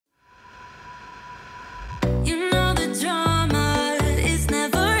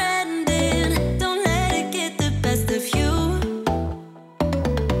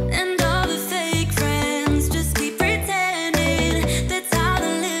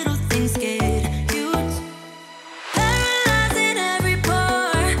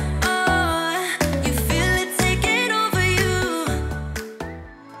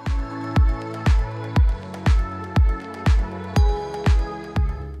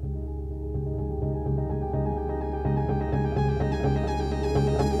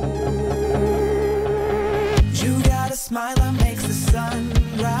smiler makes the sun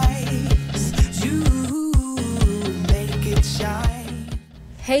rise. You make it shine.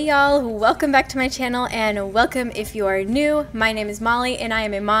 Hey y'all, welcome back to my channel and welcome if you are new. My name is Molly and I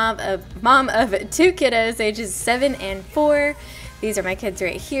am a mom of 2 kiddos ages 7 and 4. These are my kids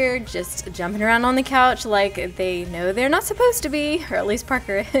right here, just jumping around on the couch like they know they're not supposed to be, or at least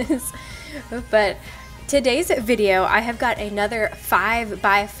Parker is. But today's video, I have got another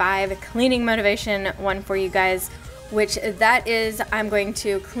 5x5 cleaning motivation one for you guys, which that is I'm going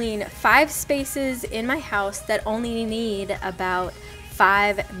to clean 5 spaces in my house that only need about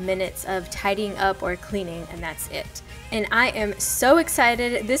 5 minutes of tidying up or cleaning, and that's it. And I am so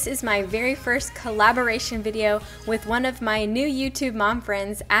excited. This is my very first collaboration video with one of my new YouTube mom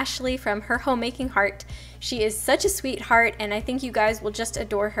friends, Ashley from Her Homemaking Heart. She is such a sweetheart and I think you guys will just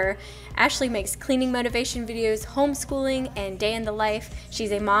adore her. Ashley makes cleaning motivation videos, homeschooling, and day in the life.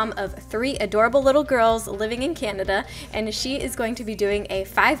 She's a mom of 3 adorable little girls living in Canada, and she is going to be doing a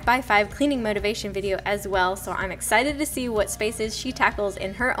 5x5 cleaning motivation video as well, so I'm excited to see what spaces she tackles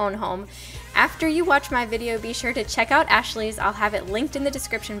in her own home. After you watch my video, be sure to check out Ashley's. I'll have it linked in the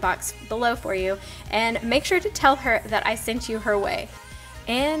description box below for you, and make sure to tell her that I sent you her way.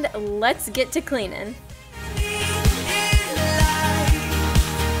 And let's get to cleaning.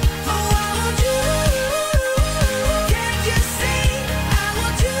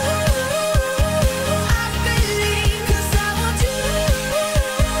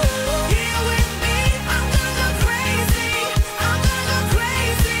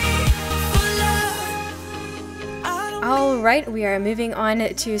 Alright, we are moving on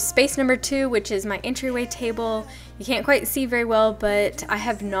to space number 2, which is my entryway table. You can't quite see very well, but I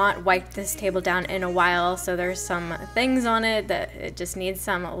have not wiped this table down in a while, so there's some things on it that it just needs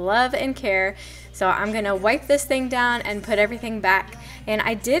some love and care. So I'm gonna wipe this thing down and put everything back. And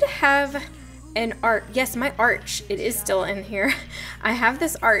I did have an arch. Yes, my arch, it is still in here. I have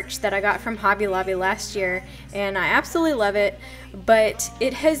this arch that I got from Hobby Lobby last year, and I absolutely love it, but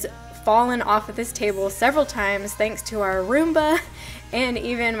it has fallen off of this table several times thanks to our Roomba, and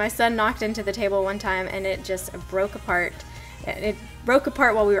even my son knocked into the table one time and it just broke apart. It broke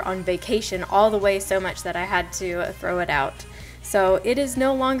apart while we were on vacation all the way, so much that I had to throw it out. So it is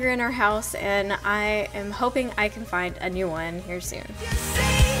no longer in our house, and I am hoping I can find a new one here soon.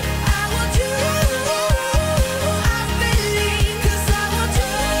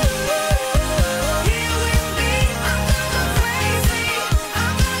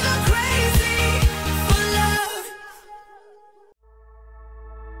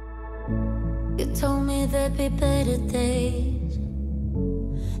 You told me there'd be better days,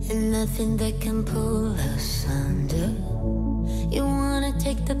 and nothing that can pull us under. You wanna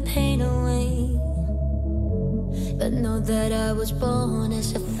take the pain away, but know that I was born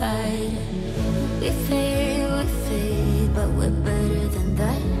as a fighter. We fade, but we're better than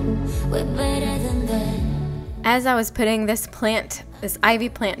that. We're better than that. As I was putting this ivy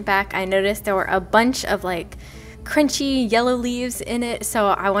plant back, I noticed there were a bunch of like crunchy yellow leaves in it, so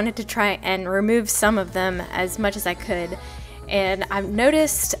I wanted to try and remove some of them as much as I could. And I've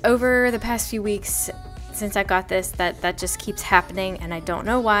noticed over the past few weeks since I got this that just keeps happening, and I don't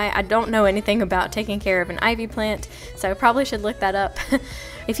know why. I don't know anything about taking care of an ivy plant, so I probably should look that up.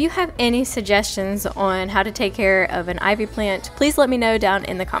 If you have any suggestions on how to take care of an ivy plant, please let me know down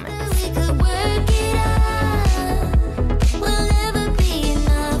in the comments.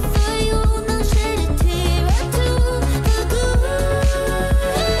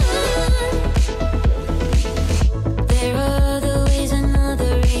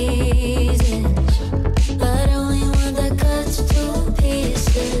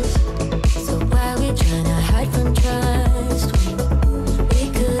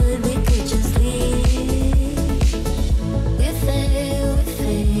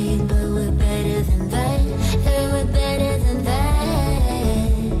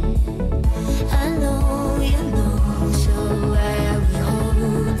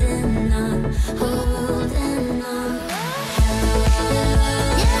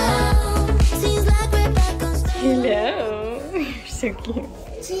 So cute.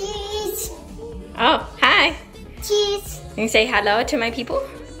 Cheese. Oh, hi. Cheese. Can you say hello to my people?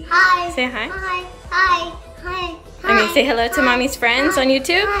 Hi. Say hi. Hi. Hi. Hi. I mean, say hello to mommy's friends on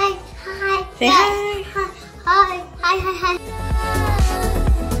YouTube. Hi. Hi. Say yes. hi. Hi. Hi. Hi. Hi.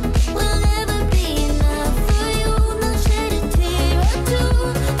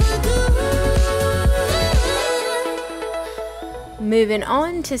 Moving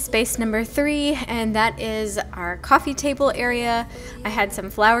on to space number 3, and that is our coffee table area. I had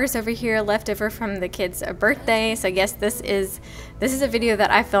some flowers over here left over from the kids' birthday, so I guess this is a video that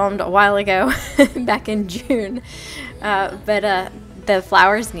I filmed a while ago back in June. But the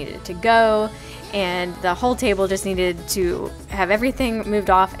flowers needed to go, and the whole table just needed to have everything moved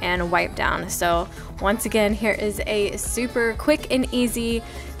off and wiped down. So once again, here is a super quick and easy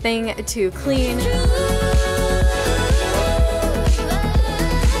thing to clean.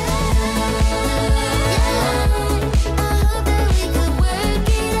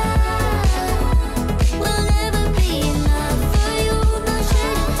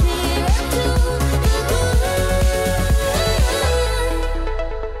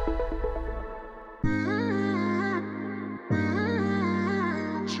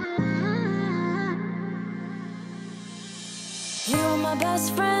 My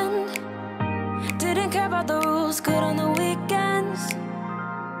best friend didn't care about the rules, good on the weekends.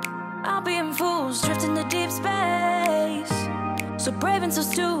 I'll be in fools, drifting to deep space. So brave and so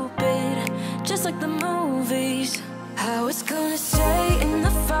stupid, just like the movies. I was gonna stay in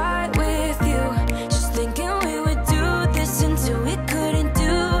the fight with you, just thinking we would do this until we couldn't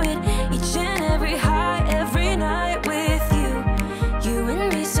do it. Each and every high, every night with you, you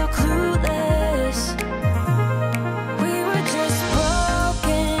and me so clueless.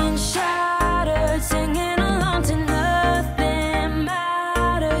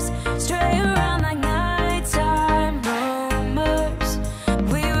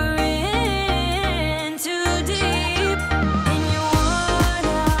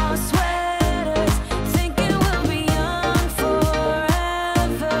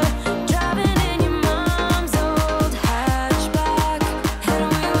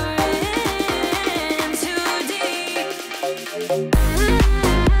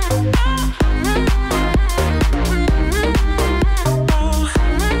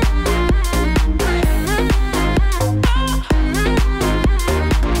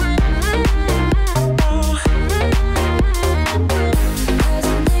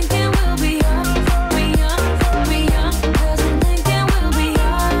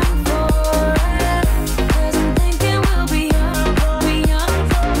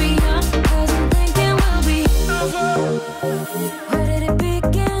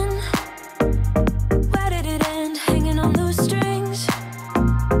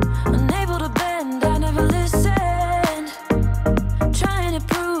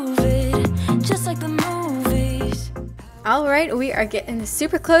 Alright, we are getting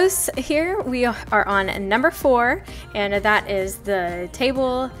super close here. We are on number 4, and that is the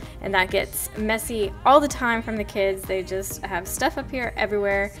table, and that gets messy all the time from the kids. They just have stuff up here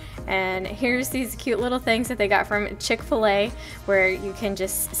everywhere, and here's these cute little things that they got from Chick-fil-A where you can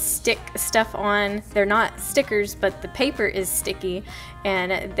just stick stuff on. They're not stickers, but the paper is sticky,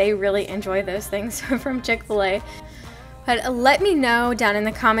 and they really enjoy those things from Chick-fil-A. But let me know down in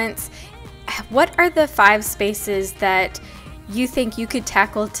the comments, what are the 5 spaces that you think you could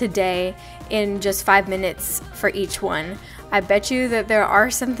tackle today in just 5 minutes for each one? I bet you that there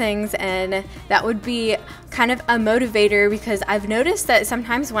are some things, and that would be kind of a motivator, because I've noticed that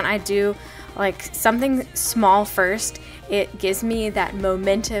sometimes when I do like something small first, it gives me that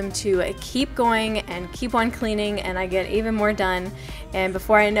momentum to keep going and keep on cleaning, and I get even more done. And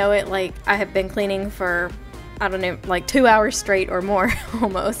before I know it, like, I have been cleaning for, I don't know, like 2 hours straight or more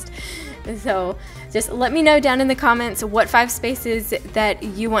almost. So just let me know down in the comments what 5 spaces that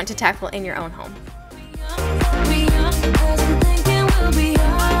you want to tackle in your own home.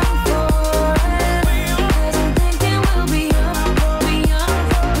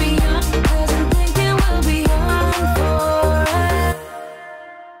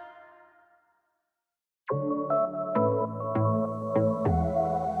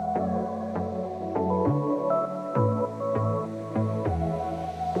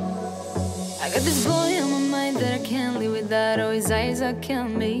 I got this boy on my mind that I can't live without. Oh, his eyes are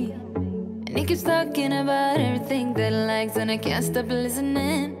killing me, and he keeps talking about everything that he likes, and I can't stop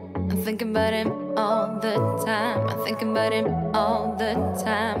listening. I'm thinking about him all the time. I'm thinking about him all the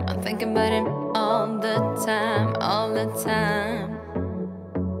time. I'm thinking about him all the time, all the time.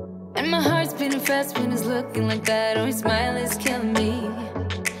 And my heart's beating fast when he's looking like that. Oh, his smile is killing me.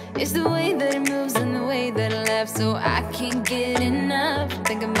 It's the way that he moves and the way that he laughs, so I can't get enough.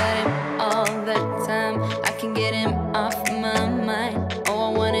 Thinking about him all the time. I can't get him off my mind.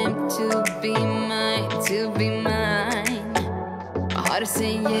 Oh, I want him to be mine, to be mine. My heart is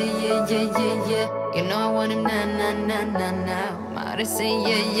saying yeah, yeah, yeah, yeah, yeah. You know I want him now, now, now, now, now. My heart is saying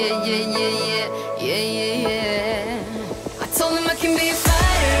yeah, yeah, yeah, yeah, yeah, yeah, yeah, yeah. I told him I can be a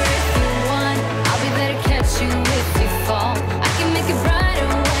fighter if you want. I'll be there to catch you if you fall. I can make it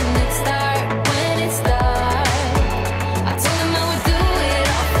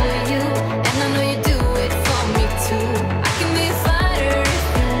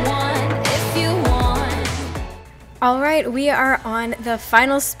right, we are on the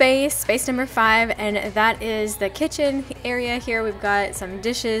final space number 5, and that is the kitchen area here. We've got some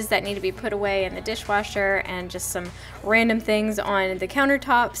dishes that need to be put away in the dishwasher and just some random things on the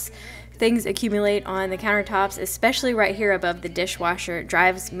countertops. Things accumulate on the countertops, especially right here above the dishwasher. It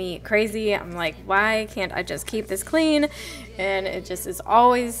drives me crazy. I'm like, why can't I just keep this clean? And it just is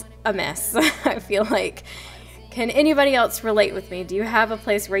always a mess. I feel like. Can anybody else relate with me? Do you have a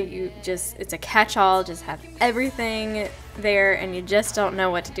place where you just, it's a catch-all, just have everything there and you just don't know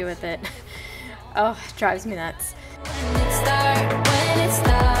what to do with it? Oh, it drives me nuts.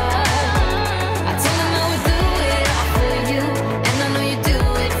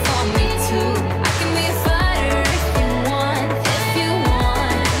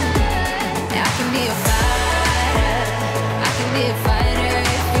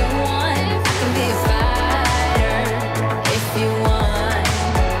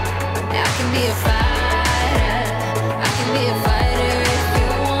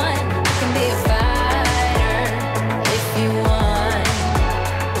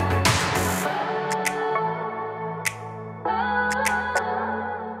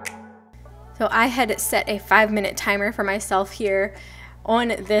 So I had set a 5-minute timer for myself here on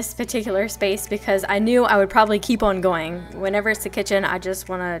this particular space because I knew I would probably keep on going. Whenever it's the kitchen, I just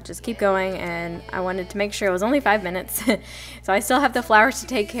want to just keep going, and I wanted to make sure it was only 5 minutes. So I still have the flowers to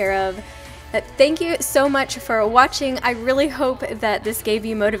take care of. But thank you so much for watching. I really hope that this gave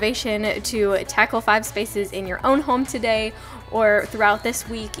you motivation to tackle 5 spaces in your own home today or throughout this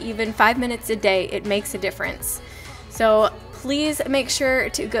week. Even 5 minutes a day, it makes a difference. So please make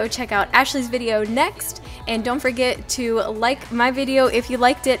sure to go check out Ashley's video next, and don't forget to like my video if you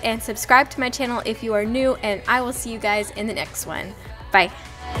liked it and subscribe to my channel if you are new, and I will see you guys in the next one. Bye.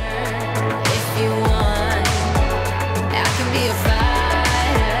 If you want, I can be a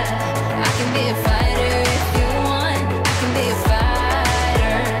fighter. I can be a fighter.